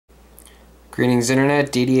Greetings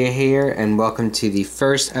Internet, DDA here, and welcome to the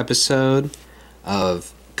first episode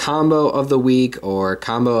of Combo of the Week, or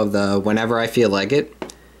Combo of the Whenever I Feel Like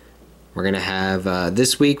It. We're going to have,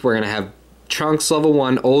 this week we're going to have Trunks Level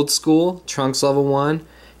 1 Old School, Trunks Level 1,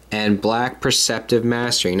 and Black Perceptive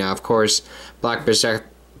Mastery. Now of course, Black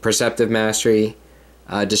Perceptive Mastery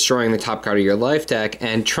destroying the top card of your life deck,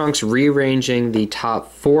 and Trunks rearranging the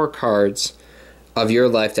top 4 cards of your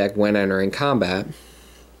life deck when entering combat.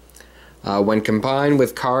 When combined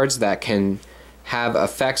with cards that can have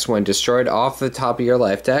effects when destroyed off the top of your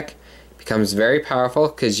life deck, it becomes very powerful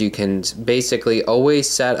because you can basically always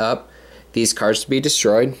set up these cards to be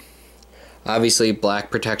destroyed. Obviously,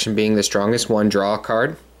 Black Protection being the strongest one, draw a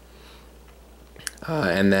card.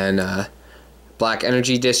 And then Black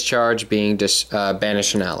Energy Discharge being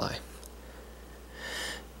banish an ally.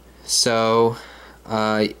 So,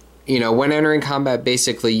 you know, when entering combat,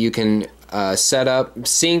 basically you can set up.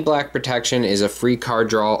 Seeing Black Protection is a free card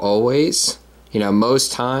draw always, you know,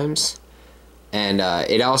 most times. And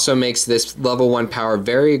it also makes this level 1 power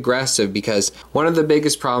very aggressive, because one of the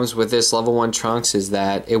biggest problems with this level 1 Trunks is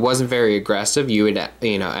that it wasn't very aggressive. You would,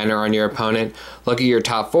 you know, enter on your opponent, look at your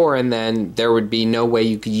top 4, and then there would be no way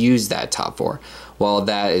you could use that top 4. Well,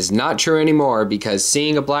 that is not true anymore, because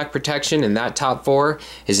seeing a Black Protection in that top 4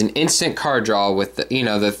 is an instant card draw with the, you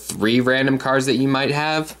know, the 3 random cards that you might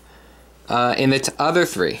have in the other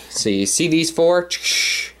 3. So you see these 4.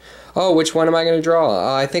 Oh, which one am I going to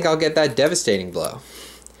draw? I think I'll get that Devastating Blow.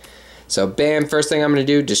 So bam, first thing I'm going to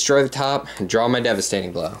do, destroy the top and draw my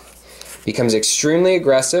Devastating Blow. Becomes extremely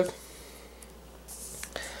aggressive.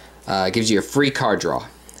 Gives you a free card draw.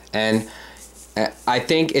 And I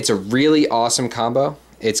think it's a really awesome combo.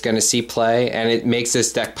 It's going to see play, and it makes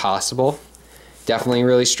this deck possible. Definitely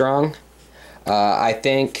really strong. I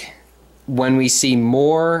think when we see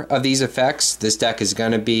more of these effects, this deck is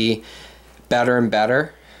going to be better and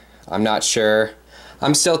better. I'm not sure.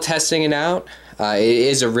 I'm still testing it out. It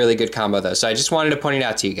is a really good combo though, so I just wanted to point it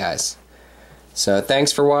out to you guys. So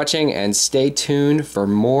thanks for watching, and stay tuned for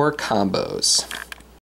more combos.